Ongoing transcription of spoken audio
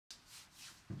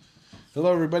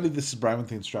Hello everybody, this is Brian with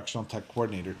the Instructional Tech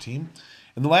Coordinator team.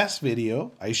 In the last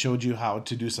video, I showed you how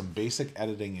to do some basic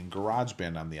editing in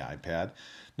GarageBand on the iPad.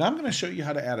 Now I'm going to show you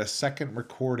how to add a second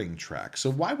recording track.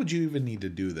 So why would you even need to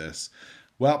do this?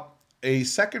 Well, a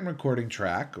second recording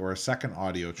track or a second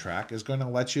audio track is going to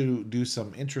let you do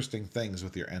some interesting things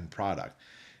with your end product.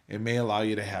 It may allow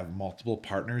you to have multiple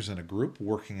partners in a group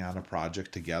working on a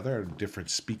project together, different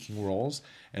speaking roles,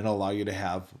 and allow you to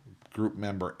have group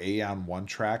member A on one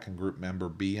track and group member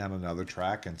B on another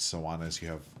track, and so on as you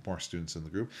have more students in the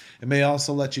group. It may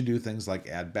also let you do things like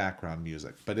add background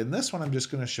music. But in this one, I'm just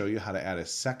going to show you how to add a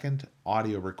second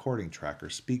audio recording track or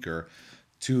speaker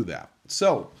to that.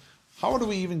 So how do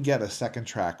we even get a second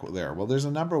track there? Well, there's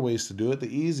a number of ways to do it.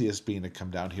 The easiest being to come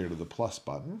down here to the plus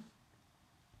button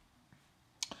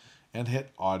and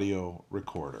hit audio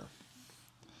recorder.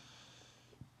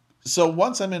 So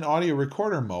once I'm in audio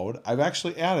recorder mode, I've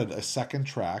actually added a second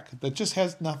track that just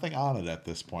has nothing on it at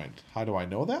this point. How do I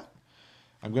know that?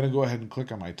 I'm going to go ahead and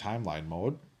click on my timeline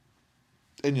mode,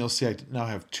 and you'll see I now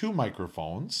have two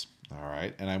microphones. All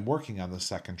right, and I'm working on the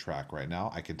second track right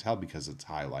now. I can tell because it's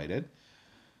highlighted.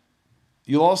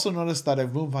 You'll also notice that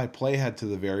I've moved my playhead to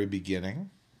the very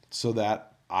beginning so that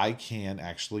I can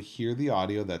actually hear the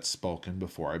audio that's spoken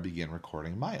before I begin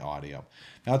recording my audio.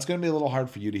 Now it's going to be a little hard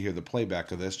for you to hear the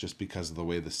playback of this just because of the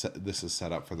way this is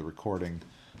set up for the recording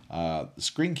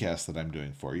screencast that I'm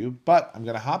doing for you. But I'm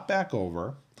going to hop back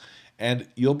over and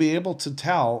you'll be able to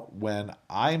tell when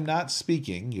I'm not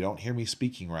speaking, you don't hear me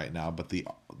speaking right now, but the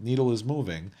needle is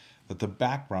moving, that the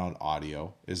background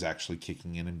audio is actually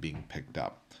kicking in and being picked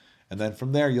up. And then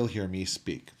from there you'll hear me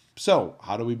speak. So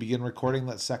how do we begin recording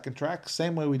that second track?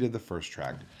 Same way we did the first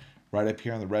track. Right up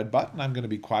here on the red button, I'm going to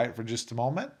be quiet for just a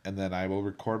moment, and then I will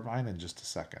record mine in just a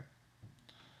second.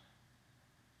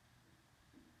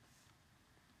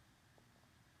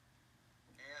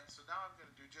 And so now I'm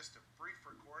going to do just a brief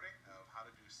recording of how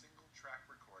to do single track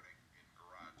recording in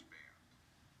GarageBand.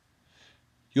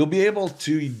 You'll be able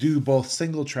to do both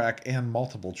single track and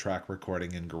multiple track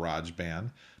recording in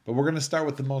GarageBand, but we're going to start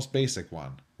with the most basic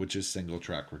one, which is single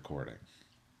track recording.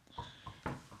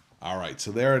 All right,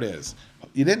 so there it is.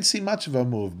 You didn't see much of a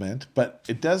movement, but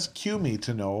it does cue me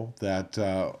to know that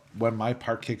when my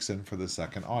part kicks in for the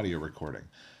second audio recording.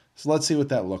 So let's see what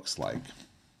that looks like.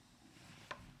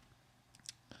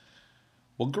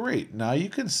 Well, great. Now you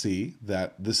can see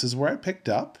that this is where I picked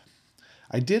up.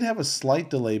 I did have a slight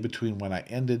delay between when I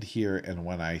ended here and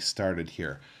when I started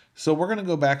here. So we're going to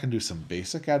go back and do some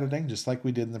basic editing, just like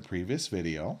we did in the previous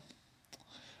video.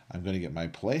 I'm going to get my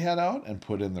playhead out and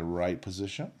put in the right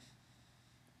position.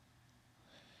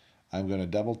 I'm going to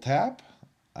double tap.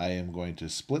 I am going to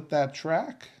split that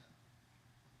track,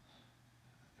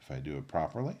 if I do it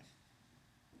properly.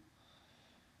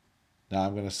 Now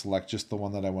I'm going to select just the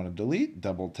one that I want to delete,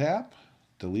 double tap,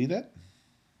 delete it.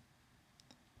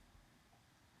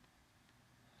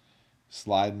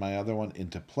 Slide my other one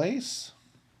into place.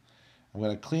 I'm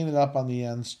going to clean it up on the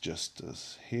ends, just a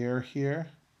hair here.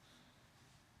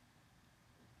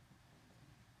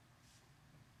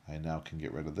 I now can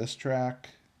get rid of this track.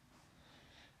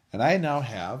 And I now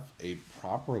have a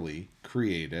properly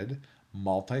created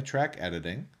multi-track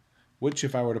editing, which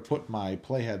if I were to put my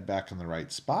playhead back in the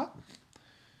right spot,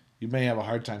 you may have a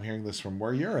hard time hearing this from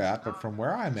where you're at, but from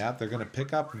where I'm at, they're going to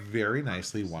pick up very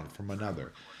nicely one from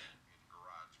another.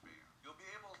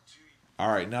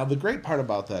 All right, now the great part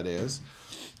about that is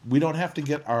we don't have to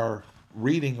get our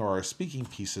reading or our speaking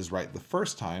pieces right the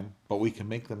first time, but we can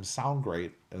make them sound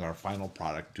great in our final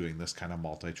product doing this kind of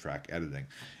multi-track editing.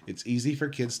 It's easy for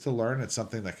kids to learn. It's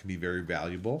something that can be very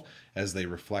valuable as they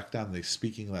reflect on the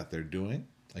speaking that they're doing.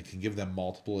 I can give them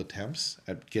multiple attempts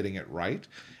at getting it right,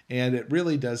 and it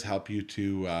really does help you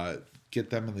to get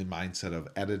them in the mindset of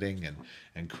editing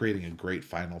and creating a great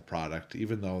final product,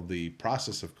 even though the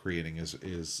process of creating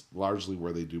is largely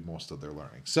where they do most of their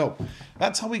learning. So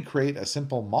that's how we create a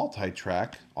simple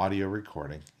multi-track audio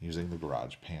recording using the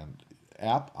GarageBand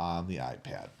app on the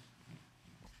iPad.